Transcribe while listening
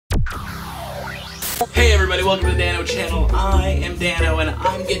Hey everybody, welcome to the Dano channel. I am Dano and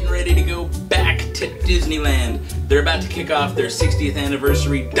I'm getting ready to go back to Disneyland. They're about to kick off their 60th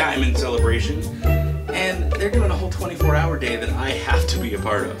anniversary diamond celebration and they're doing a whole 24-hour day that I have to be a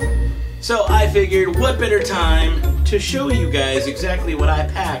part of. So I figured what better time to show you guys exactly what I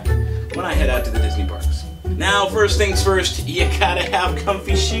pack when I head out to the Disney parks. Now first things first, you gotta have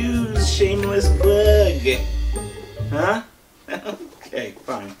comfy shoes, shameless plug. Huh? Okay,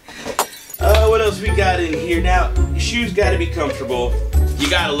 fine. What else we got in here? Now, shoes gotta be comfortable. You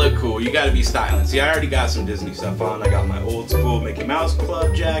gotta look cool. You gotta be styling. See, I already got some Disney stuff on. I got my old school Mickey Mouse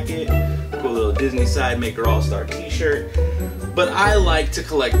Club jacket, cool little Disney Side Maker All-Star t-shirt. But I like to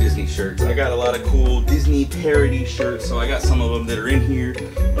collect Disney shirts. I got a lot of cool Disney parody shirts, so I got some of them that are in here.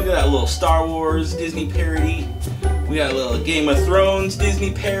 Look at that little Star Wars Disney parody. We got a little Game of Thrones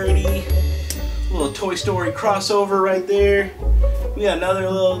Disney parody. A little Toy Story crossover right there. We got another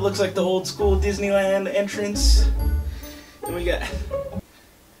little, looks like the old school Disneyland entrance. And we got,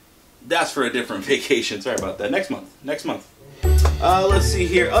 that's for a different vacation, sorry about that, next month. Let's see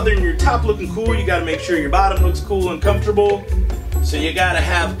here, other than your top looking cool, you gotta make sure your bottom looks cool and comfortable. So you gotta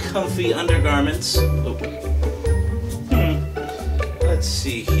have comfy undergarments. Oh. Let's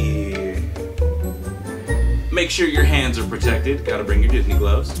see here. Make sure your hands are protected, gotta bring your Disney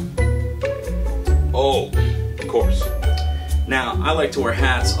gloves. Oh, of course. Now, I like to wear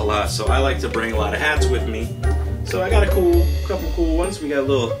hats a lot, so I like to bring a lot of hats with me. So I got a couple cool ones. We got a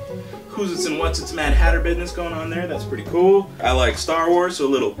little Who's It's and What's It's Mad Hatter business going on there. That's pretty cool. I like Star Wars, so a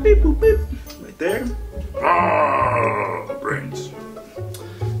little beep boop beep right there. Ah, brains.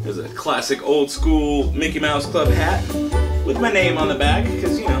 There's a classic old school Mickey Mouse Club hat with my name on the back,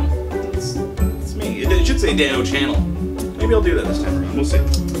 because, you know, it's me. It should say Dano Channel. Maybe I'll do that this time around. We'll see.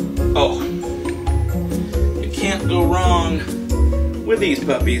 Oh. Can't go wrong with these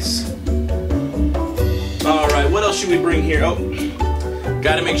puppies. Alright, what else should we bring here? Oh,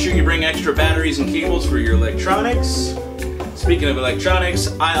 gotta make sure you bring extra batteries and cables for your electronics. Speaking of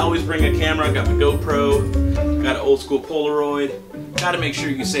electronics, I always bring a camera. Got my GoPro, got an old school Polaroid. Gotta make sure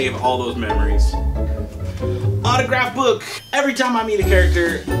you save all those memories. Autograph book. Every time I meet a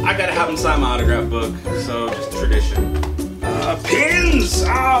character, I gotta have them sign my autograph book. So, just tradition. Pins!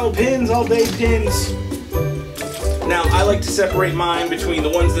 Oh, pins, all day pins. Now, I like to separate mine between the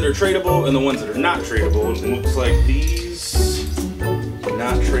ones that are tradable and the ones that are not tradable. It looks like these,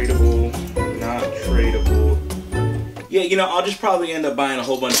 not tradable, not tradable. Yeah, you know, I'll just probably end up buying a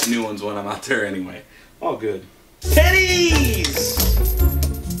whole bunch of new ones when I'm out there anyway. All good. Pennies!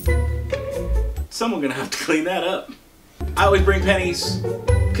 Someone's gonna have to clean that up. I always bring pennies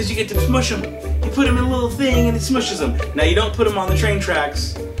because you get to smush them. You put them in a little thing and it smushes them. Now, you don't put them on the train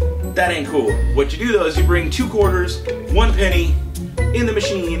tracks. That ain't cool. What you do though is you bring 2 quarters, 1 penny in the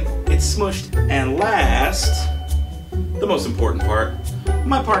machine, it's smushed, and last, the most important part,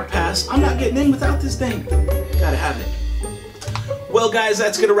 my park pass. I'm not getting in without this thing. Gotta have it. Well guys,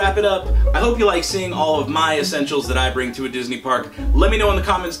 that's gonna wrap it up. I hope you like seeing all of my essentials that I bring to a Disney park. Let me know in the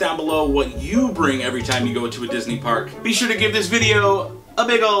comments down below what you bring every time you go to a Disney park. Be sure to give this video a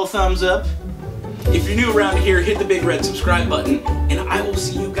big ol' thumbs up. If you're new around here, hit the big red subscribe button, and I will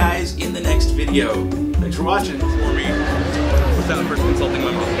see you guys in the next video. Thanks for watching. For me, without first consulting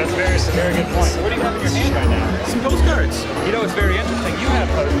my mom. That's a very good point. What do you have in your hand right now? Some postcards. You know, it's very interesting. You have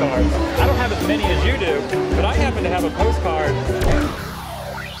postcards. I don't have as many as you do, but I happen to have a postcard